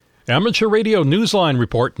Amateur Radio Newsline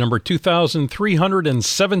Report number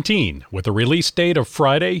 2317 with a release date of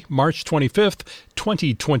Friday, March 25th,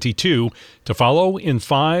 2022 to follow in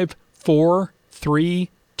 5, 4, 3,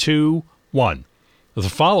 2, 1. The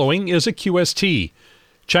following is a QST.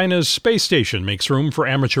 China's space station makes room for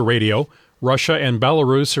amateur radio. Russia and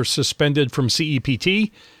Belarus are suspended from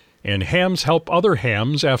CEPT. And hams help other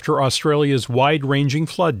hams after Australia's wide-ranging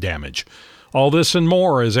flood damage. All this and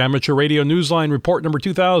more as Amateur Radio Newsline Report number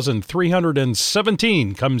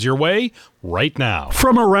 2317 comes your way right now.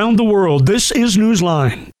 From around the world, this is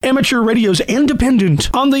Newsline, Amateur Radio's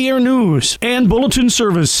independent, on-the-air news and bulletin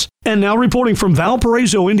service. And now reporting from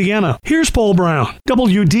Valparaiso, Indiana, here's Paul Brown,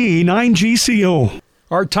 WD9GCO.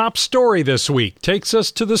 Our top story this week takes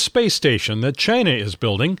us to the space station that China is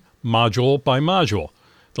building, module by module.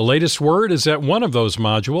 The latest word is that one of those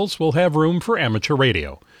modules will have room for amateur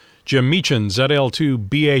radio. Jim Meechan,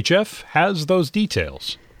 ZL2BHF, has those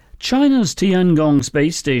details. China's Tiangong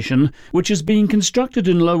space station, which is being constructed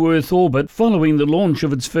in low Earth orbit following the launch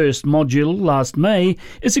of its first module last May,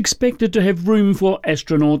 is expected to have room for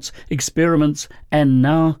astronauts, experiments, and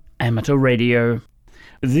now amateur radio.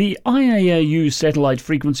 The IAAU Satellite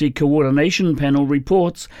Frequency Coordination Panel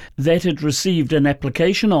reports that it received an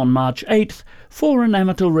application on March 8th for an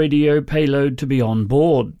amateur radio payload to be on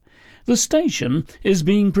board. The station is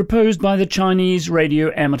being proposed by the Chinese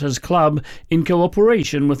Radio Amateurs Club in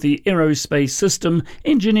cooperation with the Aerospace System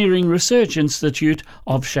Engineering Research Institute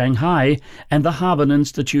of Shanghai and the Harbin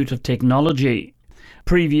Institute of Technology.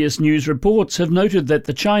 Previous news reports have noted that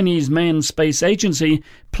the Chinese Manned Space Agency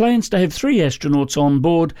plans to have 3 astronauts on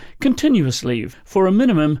board continuously for a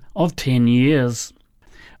minimum of 10 years.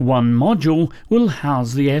 One module will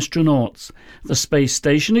house the astronauts. The space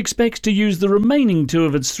station expects to use the remaining 2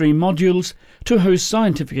 of its 3 modules to host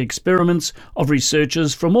scientific experiments of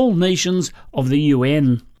researchers from all nations of the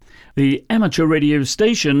UN. The amateur radio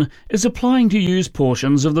station is applying to use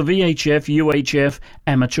portions of the VHF-UHF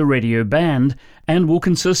amateur radio band and will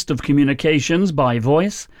consist of communications by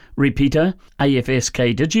voice, repeater,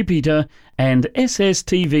 AFSK digipeater, and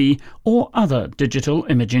SSTV or other digital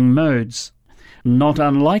imaging modes. Not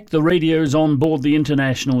unlike the radios on board the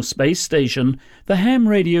International Space Station, the ham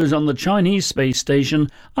radios on the Chinese space station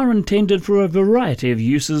are intended for a variety of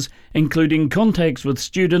uses, including contacts with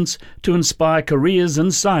students to inspire careers in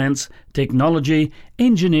science, technology,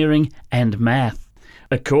 engineering, and math.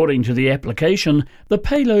 According to the application, the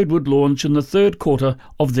payload would launch in the 3rd quarter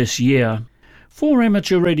of this year. For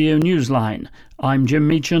Amateur Radio Newsline, I'm Jim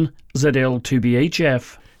Meechan,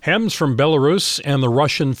 ZL2BHF. Hams from Belarus and the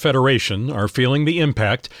Russian Federation are feeling the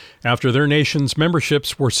impact after their nations'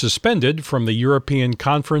 memberships were suspended from the European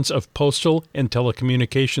Conference of Postal and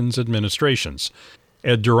Telecommunications Administrations.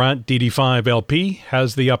 Ed Durant, DD5LP,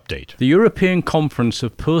 has the update. The European Conference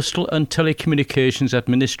of Postal and Telecommunications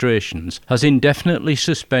Administrations has indefinitely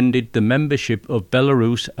suspended the membership of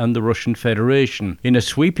Belarus and the Russian Federation in a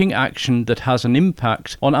sweeping action that has an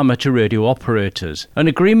impact on amateur radio operators. An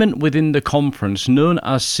agreement within the conference, known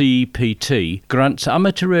as CEPT, grants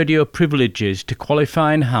amateur radio privileges to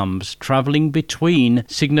qualifying hams travelling between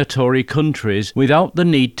signatory countries without the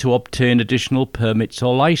need to obtain additional permits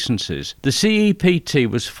or licences. The CEPT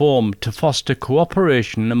was formed to foster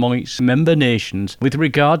cooperation among its member nations with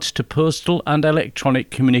regards to postal and electronic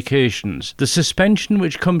communications. The suspension,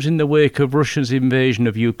 which comes in the wake of Russia's invasion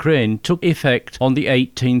of Ukraine, took effect on the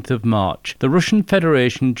 18th of March. The Russian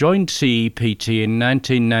Federation joined CEPT in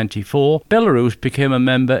 1994. Belarus became a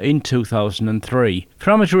member in 2003.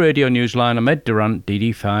 For Amateur Radio Newsline, I'm Ed Durant,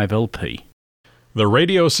 DD5LP. The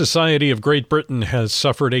Radio Society of Great Britain has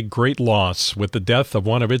suffered a great loss with the death of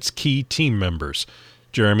one of its key team members.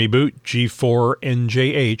 Jeremy Boot,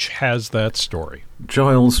 G4NJH, has that story.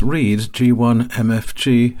 Giles Reid,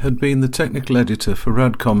 G1MFG, had been the technical editor for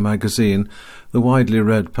Radcom magazine, the widely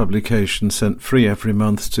read publication sent free every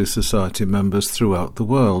month to Society members throughout the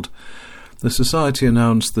world. The Society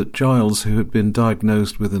announced that Giles, who had been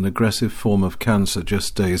diagnosed with an aggressive form of cancer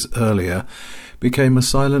just days earlier, became a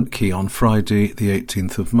silent key on Friday, the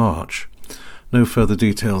 18th of March. No further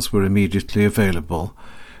details were immediately available.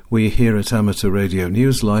 We here at Amateur Radio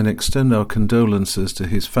Newsline extend our condolences to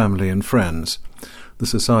his family and friends. The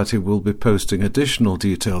Society will be posting additional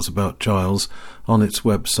details about Giles on its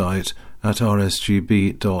website at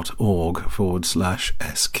rsgb.org/sk.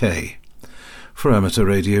 For Amateur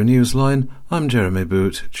Radio Newsline, I'm Jeremy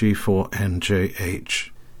Boot, G4NJH.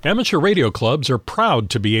 Amateur radio clubs are proud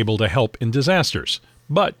to be able to help in disasters.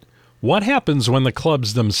 But what happens when the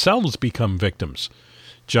clubs themselves become victims?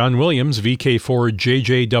 John Williams,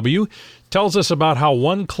 VK4JJW, tells us about how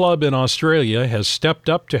one club in Australia has stepped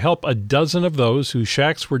up to help a dozen of those whose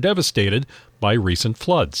shacks were devastated by recent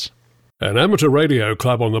floods. An amateur radio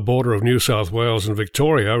club on the border of New South Wales and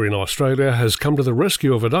Victoria in Australia has come to the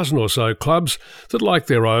rescue of a dozen or so clubs that, like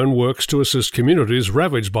their own, works to assist communities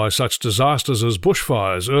ravaged by such disasters as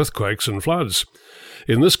bushfires, earthquakes and floods.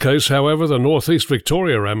 In this case, however, the North East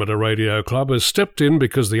Victoria Amateur Radio Club has stepped in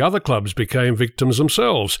because the other clubs became victims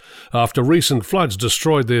themselves after recent floods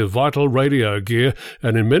destroyed their vital radio gear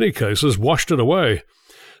and in many cases washed it away.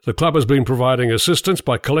 The club has been providing assistance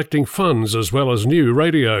by collecting funds as well as new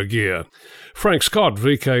radio gear. Frank Scott,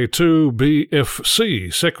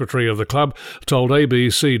 VK2BFC, secretary of the club, told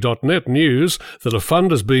ABC.net News that a fund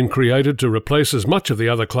has been created to replace as much of the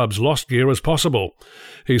other club's lost gear as possible.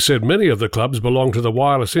 He said many of the clubs belong to the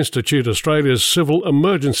Wireless Institute Australia's Civil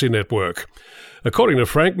Emergency Network. According to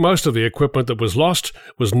Frank, most of the equipment that was lost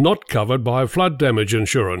was not covered by flood damage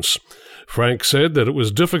insurance. Frank said that it was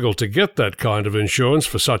difficult to get that kind of insurance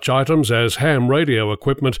for such items as ham radio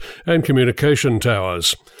equipment and communication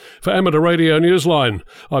towers. For Amateur Radio Newsline,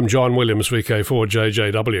 I'm John Williams,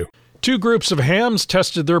 VK4JJW. Two groups of hams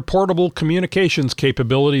tested their portable communications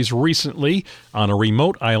capabilities recently on a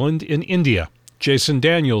remote island in India. Jason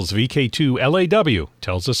Daniels, VK2LAW,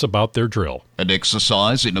 tells us about their drill. An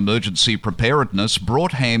exercise in emergency preparedness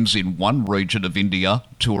brought hams in one region of India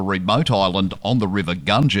to a remote island on the river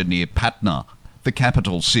Ganga near Patna, the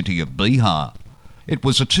capital city of Bihar. It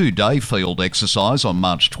was a 2-day field exercise on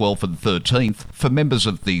March 12th and 13th for members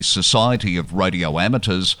of the Society of Radio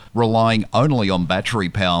Amateurs, relying only on battery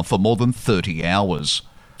power for more than 30 hours.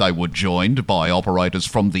 They were joined by operators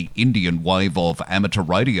from the Indian wave of amateur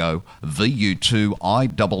radio,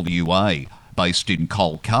 VU2IWA, based in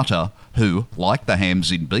Kolkata, who, like the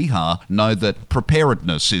hams in Bihar, know that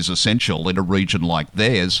preparedness is essential in a region like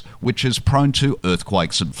theirs, which is prone to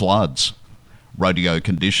earthquakes and floods. Radio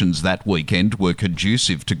conditions that weekend were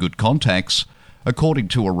conducive to good contacts. According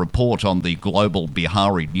to a report on the global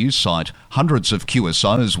Bihari news site, hundreds of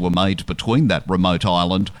QSOs were made between that remote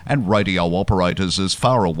island and radio operators as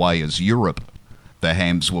far away as Europe. The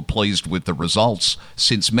hams were pleased with the results,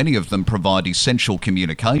 since many of them provide essential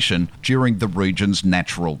communication during the region's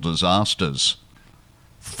natural disasters.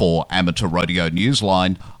 For Amateur Radio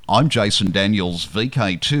Newsline, I'm Jason Daniels,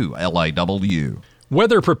 VK2LAW.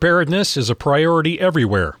 Weather preparedness is a priority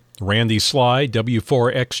everywhere. Randy Sly,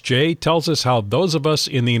 W4XJ, tells us how those of us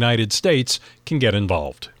in the United States can get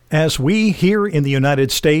involved. As we here in the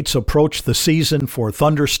United States approach the season for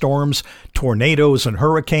thunderstorms, tornadoes, and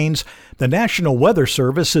hurricanes, the National Weather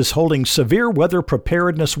Service is holding severe weather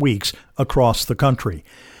preparedness weeks across the country.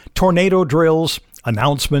 Tornado drills,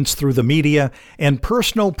 announcements through the media, and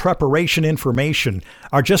personal preparation information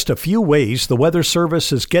are just a few ways the Weather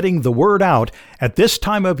Service is getting the word out at this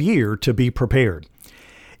time of year to be prepared.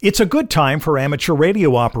 It's a good time for amateur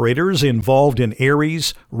radio operators involved in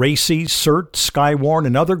ARES, RACES, CERT, Skywarn,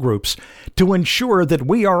 and other groups to ensure that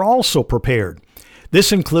we are also prepared.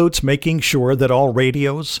 This includes making sure that all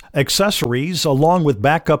radios, accessories, along with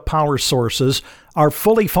backup power sources are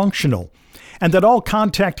fully functional, and that all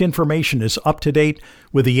contact information is up to date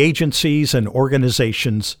with the agencies and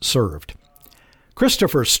organizations served.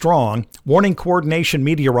 Christopher Strong, warning coordination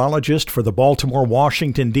meteorologist for the Baltimore,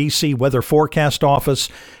 Washington, D.C. Weather Forecast Office,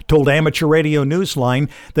 told Amateur Radio Newsline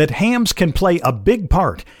that hams can play a big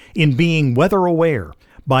part in being weather aware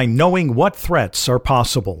by knowing what threats are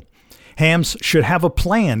possible. Hams should have a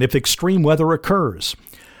plan if extreme weather occurs.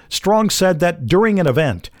 Strong said that during an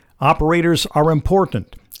event, operators are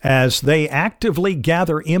important as they actively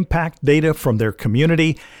gather impact data from their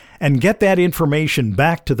community and get that information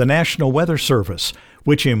back to the National Weather Service,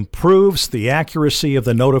 which improves the accuracy of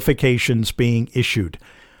the notifications being issued.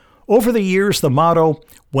 Over the years, the motto,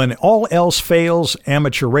 "When all else fails,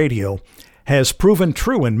 amateur radio," has proven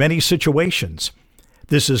true in many situations.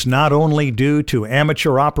 This is not only due to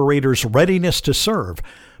amateur operators' readiness to serve,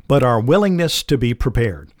 but our willingness to be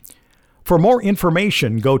prepared. For more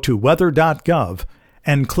information, go to weather.gov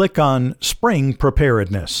and click on Spring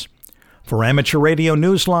Preparedness. For Amateur Radio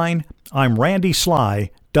Newsline, I'm Randy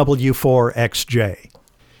Sly, W4XJ.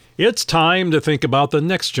 It's time to think about the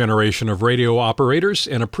next generation of radio operators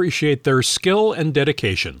and appreciate their skill and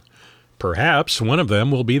dedication. Perhaps one of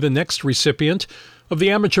them will be the next recipient of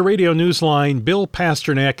the Amateur Radio Newsline Bill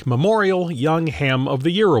Pasternak Memorial Young Ham of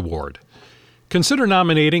the Year Award. Consider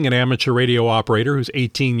nominating an amateur radio operator who's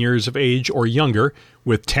 18 years of age or younger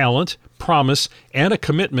with talent, promise, and a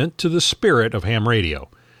commitment to the spirit of ham radio.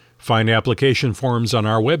 Find application forms on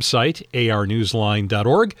our website,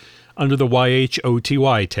 arnewsline.org, under the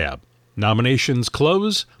YHOTY tab. Nominations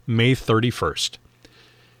close May 31st.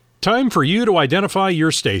 Time for you to identify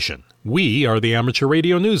your station. We are the Amateur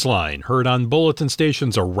Radio Newsline, heard on bulletin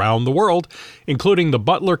stations around the world, including the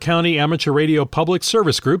Butler County Amateur Radio Public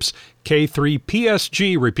Service Group's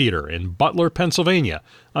K3PSG repeater in Butler, Pennsylvania,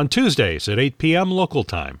 on Tuesdays at 8 p.m. local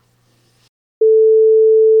time.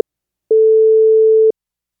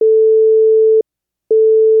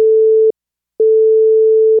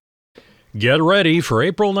 Get ready for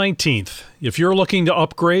April 19th. If you're looking to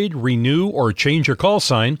upgrade, renew, or change your call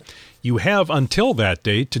sign, you have until that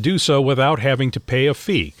date to do so without having to pay a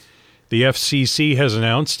fee. The FCC has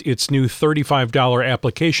announced its new $35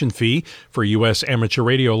 application fee for U.S. amateur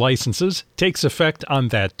radio licenses takes effect on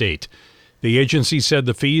that date. The agency said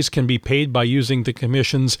the fees can be paid by using the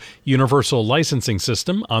Commission's Universal Licensing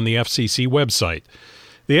System on the FCC website.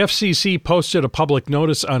 The FCC posted a public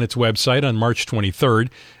notice on its website on March 23rd,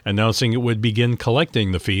 announcing it would begin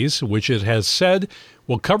collecting the fees, which it has said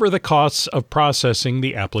will cover the costs of processing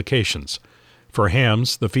the applications. For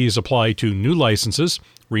hams, the fees apply to new licenses,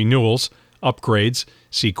 renewals, upgrades,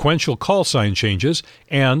 sequential call sign changes,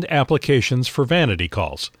 and applications for vanity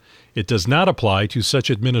calls. It does not apply to such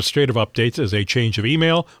administrative updates as a change of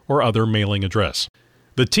email or other mailing address.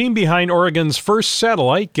 The team behind Oregon's first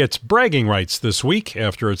satellite gets bragging rights this week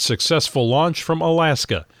after its successful launch from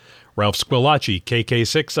Alaska. Ralph Squillace,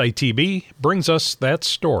 KK6ITB, brings us that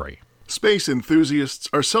story. Space enthusiasts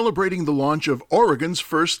are celebrating the launch of Oregon's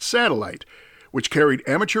first satellite, which carried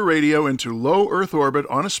amateur radio into low Earth orbit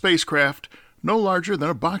on a spacecraft no larger than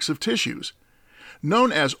a box of tissues.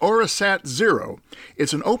 Known as AuraSat-0,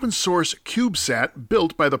 it's an open-source CubeSat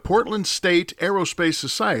built by the Portland State Aerospace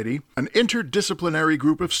Society, an interdisciplinary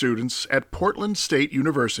group of students at Portland State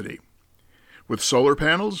University. With solar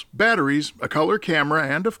panels, batteries, a color camera,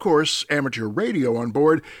 and, of course, amateur radio on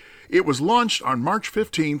board, it was launched on March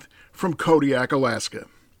 15th from Kodiak, Alaska.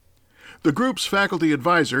 The group's faculty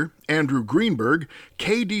advisor, Andrew Greenberg,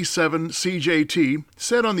 KD7CJT,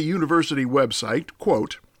 said on the university website,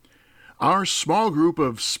 quote, "Our small group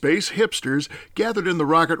of space hipsters gathered in the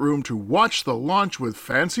rocket room to watch the launch with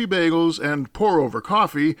fancy bagels and pour-over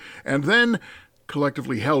coffee, and then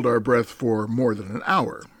collectively held our breath for more than an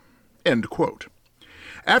hour." End quote.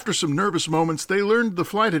 After some nervous moments, they learned the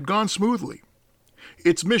flight had gone smoothly.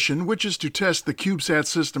 Its mission, which is to test the CubeSat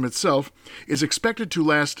system itself, is expected to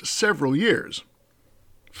last several years.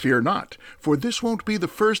 Fear not, for this won't be the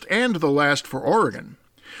first and the last for Oregon.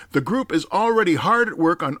 The group is already hard at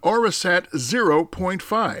work on AuraSat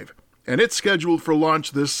 0.5, and it's scheduled for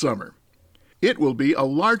launch this summer. It will be a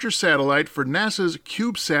larger satellite for NASA's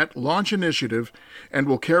CubeSat launch initiative and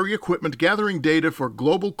will carry equipment gathering data for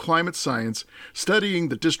global climate science, studying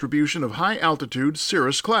the distribution of high-altitude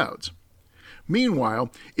cirrus clouds.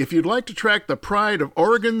 Meanwhile, if you'd like to track the pride of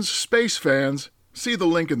Oregon's space fans, see the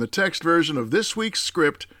link in the text version of this week's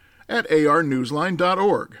script at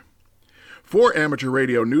arnewsline.org. For Amateur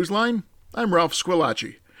Radio Newsline, I'm Ralph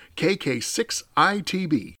Squillace,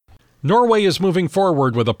 KK6ITB. Norway is moving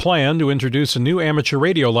forward with a plan to introduce a new amateur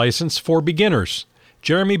radio license for beginners.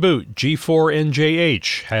 Jeremy Boot,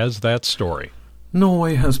 G4NJH, has that story.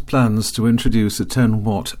 Norway has plans to introduce a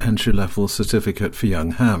 10-watt entry-level certificate for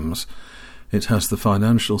young hams. It has the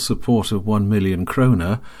financial support of 1 million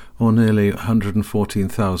kroner, or nearly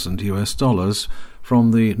 $114,000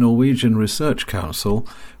 from the Norwegian Research Council,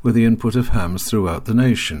 with the input of hams throughout the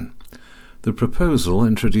nation. The proposal,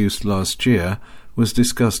 introduced last year, was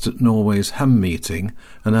discussed at Norway's Ham Meeting,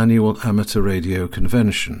 an annual amateur radio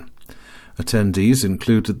convention. Attendees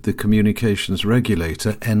included the communications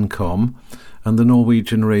regulator NCOM and the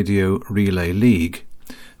Norwegian Radio Relay League.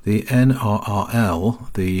 The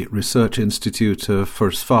NRRL, the Research Institute of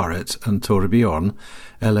Forsvaret and Torbjørn,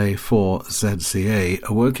 LA4ZCA,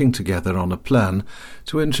 are working together on a plan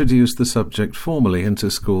to introduce the subject formally into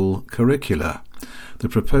school curricula. The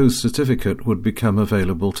proposed certificate would become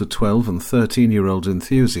available to 12 and 13-year-old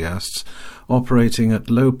enthusiasts operating at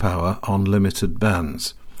low power on limited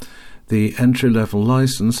bands. The entry-level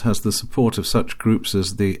license has the support of such groups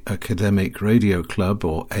as the Academic Radio Club,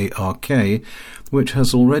 or ARK, which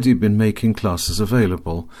has already been making classes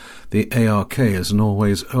available. The ARK is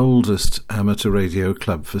Norway's oldest amateur radio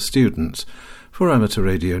club for students. For Amateur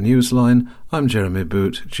Radio Newsline, I'm Jeremy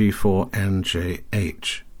Boot,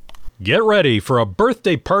 G4NJH. Get ready for a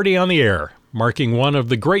birthday party on the air, marking one of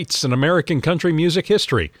the greats in American country music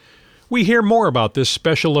history. We hear more about this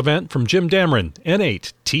special event from Jim Dameron,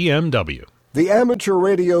 N8 TMW. The Amateur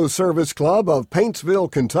Radio Service Club of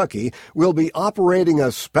Paintsville, Kentucky, will be operating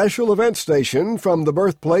a special event station from the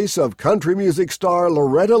birthplace of country music star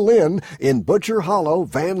Loretta Lynn in Butcher Hollow,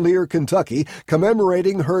 Van Leer, Kentucky,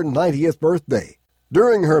 commemorating her 90th birthday.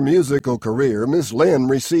 During her musical career, Miss Lynn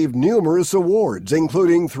received numerous awards,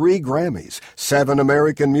 including 3 Grammys, 7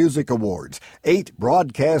 American Music Awards, 8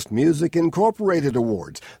 Broadcast Music Incorporated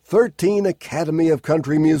Awards, 13 Academy of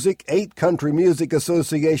Country Music, 8 Country Music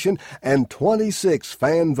Association, and 26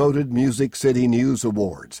 fan-voted Music City News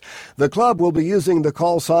Awards. The club will be using the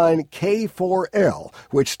call sign K4L,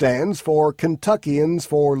 which stands for Kentuckians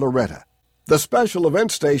for Loretta. The special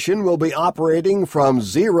event station will be operating from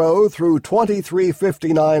 0 through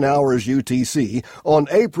 23:59 hours UTC on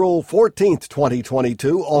April 14,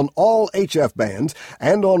 2022 on all HF bands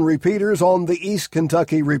and on repeaters on the East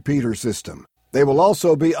Kentucky repeater system. They will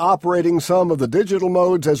also be operating some of the digital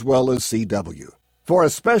modes as well as CW. For a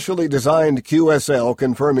specially designed QSL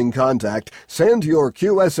confirming contact, send your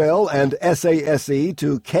QSL and SASE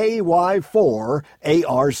to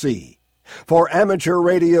KY4ARC. For Amateur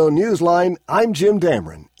Radio Newsline, I'm Jim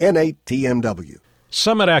Dameron, N8TMW.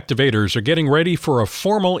 Summit activators are getting ready for a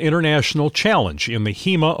formal international challenge in the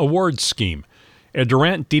HEMA Awards scheme. Ed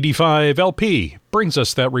Durant, DD5LP, brings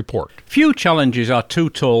us that report. Few challenges are too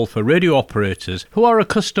tall for radio operators who are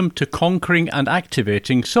accustomed to conquering and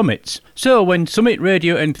activating summits. So when Summit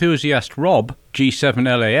radio enthusiast Rob,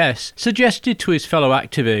 G7LAS, suggested to his fellow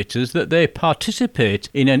activators that they participate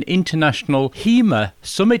in an international HEMA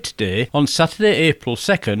Summit Day on Saturday, April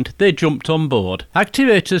 2nd, they jumped on board.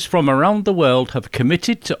 Activators from around the world have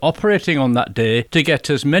committed to operating on that day to get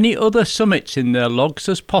as many other summits in their logs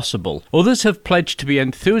as possible. Others have pledged to be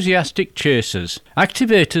enthusiastic chasers.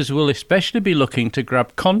 Activators will especially be looking to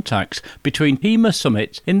grab contacts between HEMA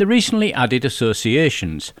summits in the recently added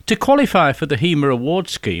associations. To qualify for the HEMA award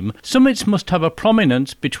scheme, summits must have a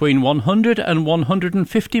prominence between 100 and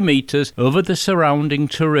 150 metres over the surrounding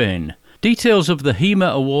terrain. Details of the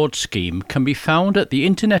HEMA award scheme can be found at the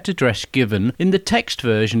internet address given in the text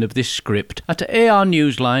version of this script at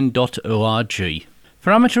arnewsline.org.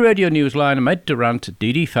 For Amateur Radio Newsline, I'm Ed Durant,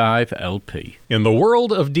 DD5LP. In the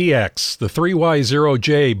world of DX, the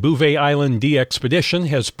 3Y0J Bouvet Island DXpedition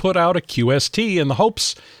has put out a QST in the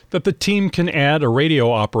hopes that the team can add a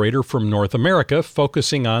radio operator from North America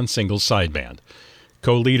focusing on single sideband.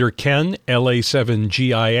 Co-leader Ken,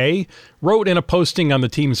 LA7GIA, wrote in a posting on the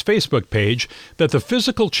team's Facebook page that the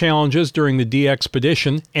physical challenges during the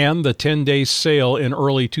DXpedition and the 10-day sail in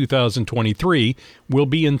early 2023 will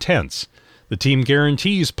be intense. The team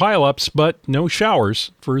guarantees pile-ups, but no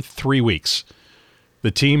showers for 3 weeks.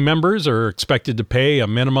 The team members are expected to pay a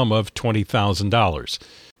minimum of $20,000.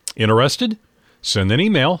 Interested? Send an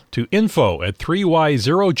email to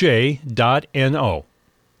info@3y0j.no.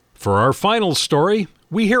 For our final story,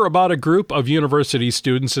 we hear about a group of university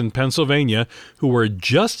students in Pennsylvania who were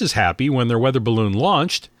just as happy when their weather balloon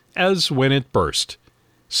launched as when it burst.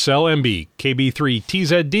 Cell MB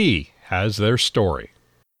KB3TZD has their story.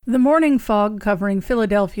 The morning fog covering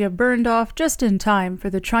Philadelphia burned off just in time for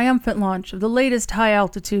the triumphant launch of the latest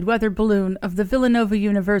high-altitude weather balloon of the Villanova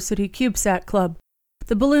University CubeSat Club.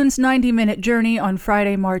 The balloon's 90-minute journey on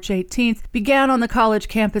Friday, March 18th began on the college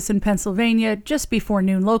campus in Pennsylvania just before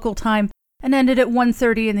noon local time and ended at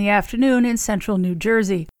 1:30 in the afternoon in central New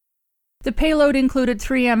Jersey. The payload included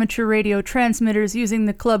 3 amateur radio transmitters using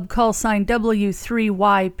the club call sign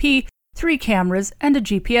W3YP, 3 cameras, and a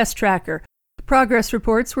GPS tracker. Progress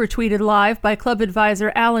reports were tweeted live by club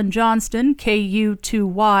advisor Alan Johnston,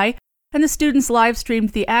 KU2Y, and the students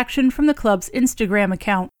live-streamed the action from the club's Instagram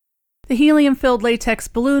account. The helium-filled latex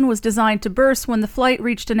balloon was designed to burst when the flight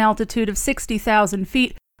reached an altitude of 60,000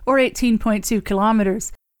 feet, or 18.2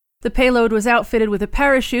 kilometers. The payload was outfitted with a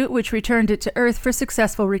parachute, which returned it to Earth for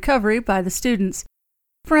successful recovery by the students.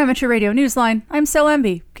 For Amateur Radio Newsline, I'm Cell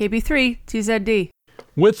MB, KB3TZD.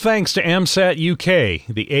 With thanks to AMSAT UK,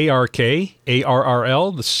 the ARK,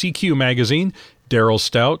 ARRL, the CQ Magazine, Daryl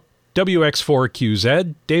Stout,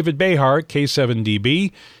 WX4QZ, David Behar,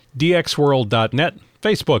 K7DB, DXWorld.net,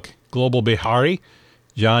 Facebook, Global Bihari,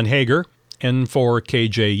 John Hager,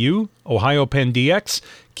 N4KJU, Ohio Penn DX,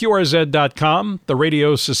 QRZ.com, the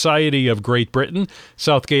Radio Society of Great Britain,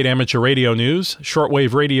 Southgate Amateur Radio News,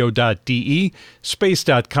 shortwaveradio.de,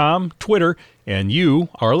 space.com, Twitter, and you,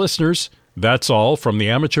 our listeners. That's all from the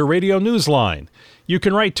Amateur Radio Newsline. You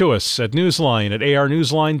can write to us at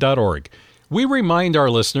newsline@arnewsline.org. We remind our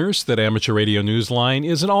listeners that Amateur Radio Newsline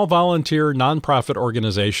is an all-volunteer, nonprofit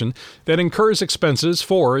organization that incurs expenses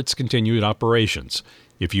for its continued operations.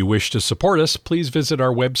 If you wish to support us, please visit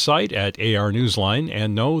our website at AR Newsline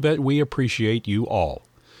and know that we appreciate you all.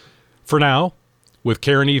 For now, with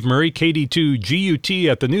Karen Eve Murray, KD2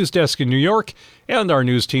 GUT at the news desk in New York, and our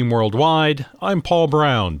news team worldwide, I'm Paul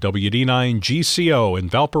Brown, WD9 GCO in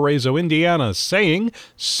Valparaiso, Indiana, saying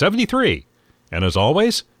 73. And as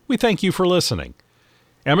always, we thank you for listening.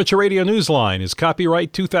 Amateur Radio Newsline is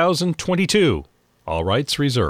copyright 2022. All rights reserved.